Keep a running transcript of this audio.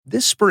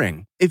This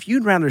spring, if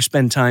you'd rather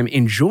spend time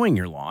enjoying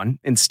your lawn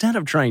instead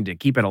of trying to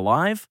keep it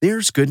alive,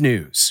 there's good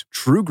news.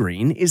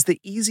 TruGreen is the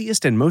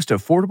easiest and most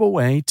affordable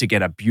way to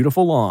get a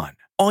beautiful lawn.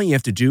 All you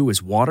have to do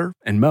is water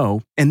and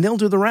mow, and they'll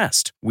do the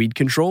rest. Weed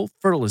control,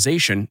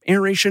 fertilization,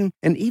 aeration,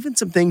 and even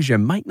some things you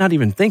might not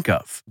even think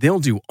of. They'll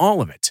do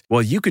all of it,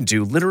 while you can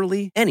do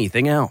literally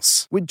anything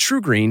else. With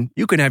TruGreen,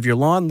 you can have your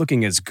lawn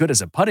looking as good as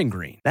a putting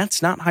green.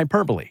 That's not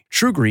hyperbole.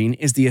 TruGreen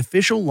is the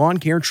official lawn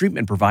care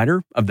treatment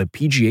provider of the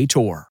PGA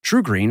Tour.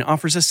 TruGreen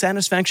offers a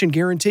satisfaction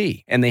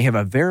guarantee, and they have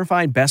a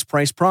verified best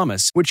price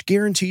promise, which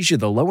guarantees you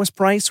the lowest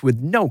price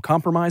with no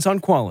compromise on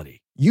quality.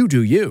 You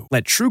do you.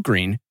 Let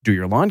TruGreen do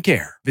your lawn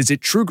care. Visit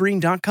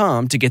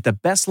TruGreen.com to get the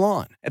best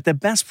lawn at the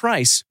best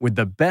price with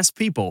the best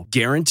people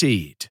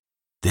guaranteed.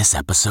 This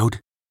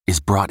episode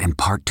is brought in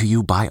part to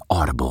you by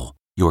Audible,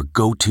 your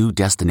go-to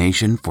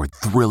destination for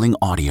thrilling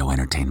audio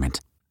entertainment.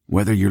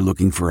 Whether you're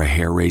looking for a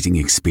hair-raising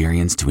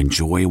experience to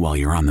enjoy while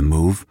you're on the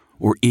move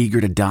or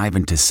eager to dive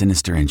into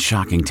sinister and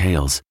shocking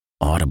tales,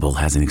 Audible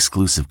has an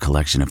exclusive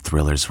collection of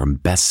thrillers from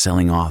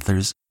best-selling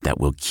authors that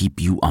will keep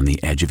you on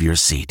the edge of your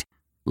seat.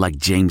 Like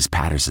James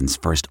Patterson's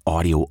first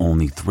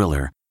audio-only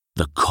thriller,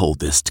 The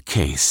Coldest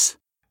Case.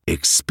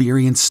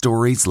 Experience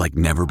stories like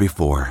never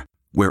before,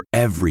 where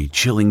every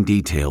chilling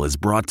detail is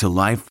brought to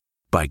life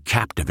by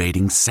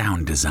captivating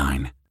sound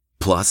design.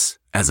 Plus,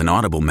 as an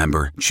Audible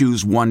member,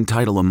 choose one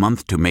title a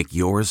month to make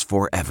yours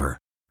forever.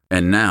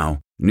 And now,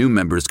 new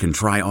members can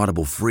try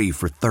Audible free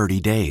for 30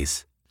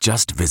 days.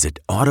 Just visit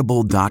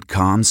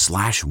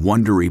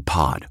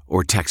audible.com/WonderyPod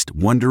or text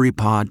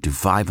WonderyPod to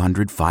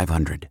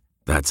 500-500.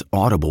 That's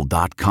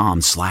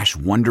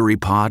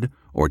audible.com/WonderyPod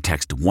or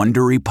text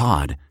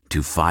WonderyPod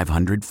to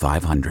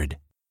 500-500.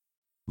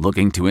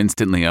 Looking to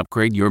instantly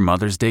upgrade your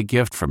Mother's Day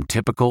gift from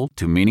typical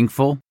to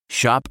meaningful?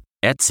 Shop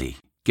Etsy.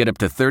 Get up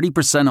to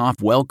 30%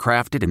 off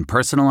well-crafted and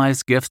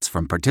personalized gifts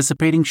from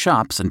participating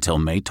shops until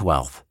May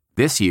 12th.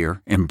 This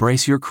year,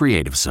 embrace your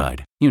creative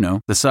side. You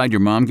know, the side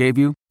your mom gave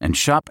you. And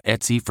shop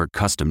Etsy for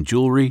custom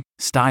jewelry,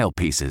 style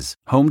pieces,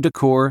 home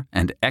decor,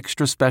 and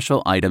extra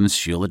special items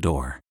she'll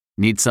adore.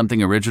 Need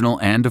something original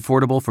and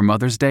affordable for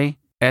Mother's Day?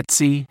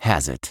 Etsy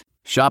has it.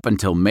 Shop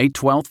until May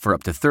 12th for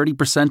up to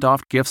 30%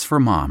 off gifts for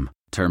mom.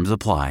 Terms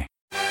apply.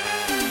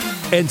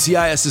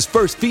 NCIS's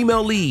first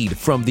female lead.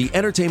 From the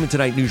Entertainment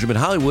Tonight newsroom in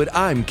Hollywood,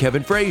 I'm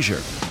Kevin Frazier.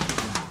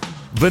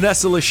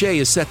 Vanessa Lachey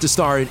is set to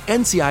star in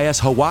NCIS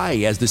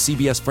Hawaii as the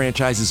CBS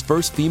franchise's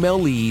first female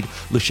lead.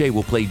 Lachey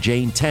will play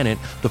Jane Tennant,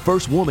 the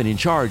first woman in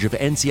charge of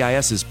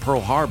NCIS's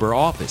Pearl Harbor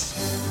office.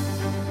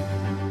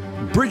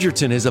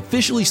 Bridgerton has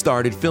officially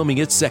started filming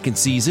its second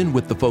season,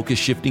 with the focus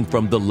shifting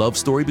from the love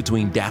story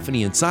between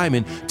Daphne and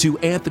Simon to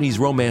Anthony's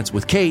romance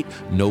with Kate.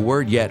 No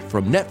word yet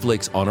from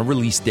Netflix on a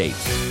release date.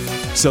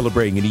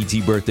 Celebrating an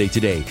ET birthday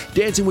today,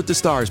 Dancing with the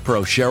Stars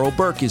pro Cheryl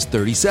Burke is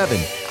 37,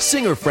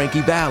 singer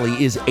Frankie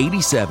Valli is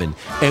 87,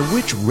 and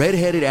which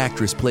redheaded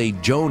actress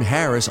played Joan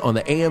Harris on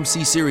the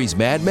AMC series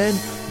Mad Men?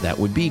 That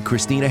would be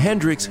Christina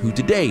Hendricks, who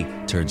today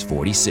turns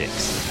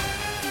 46.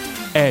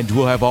 And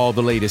we'll have all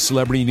the latest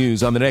celebrity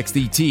news on the next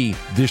ET.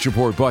 This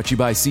report brought to you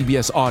by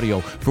CBS Audio.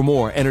 For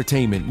more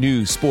entertainment,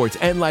 news, sports,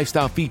 and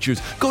lifestyle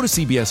features, go to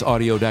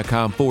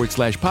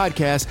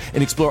cbsaudio.com/podcast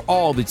and explore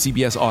all that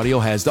CBS Audio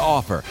has to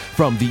offer.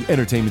 From the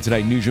Entertainment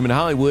Tonight newsroom in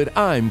Hollywood,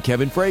 I'm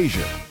Kevin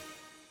Frazier.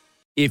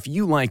 If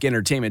you like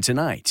Entertainment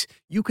Tonight,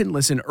 you can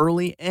listen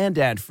early and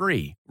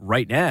ad-free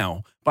right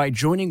now by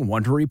joining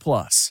Wondery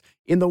Plus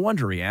in the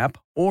Wondery app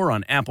or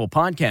on Apple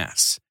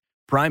Podcasts.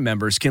 Prime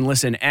members can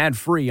listen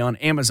ad-free on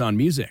Amazon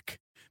Music.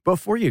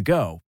 Before you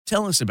go,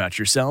 tell us about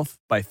yourself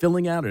by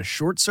filling out a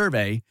short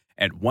survey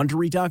at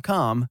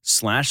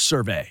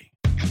Wondery.com/survey.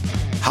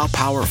 How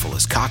powerful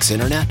is Cox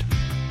Internet?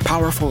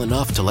 Powerful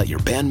enough to let your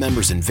band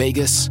members in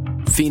Vegas,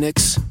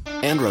 Phoenix,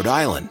 and Rhode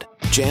Island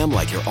jam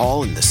like you're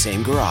all in the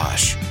same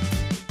garage.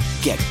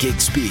 Get gig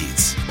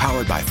speeds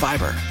powered by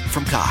fiber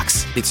from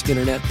Cox. It's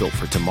internet built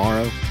for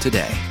tomorrow,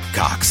 today.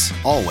 Cox,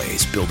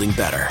 always building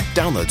better.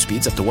 Download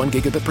speeds up to 1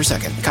 gigabit per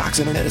second. Cox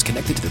Internet is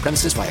connected to the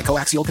premises via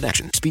coaxial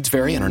connection. Speeds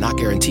vary and are not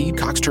guaranteed.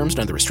 Cox terms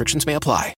and other restrictions may apply.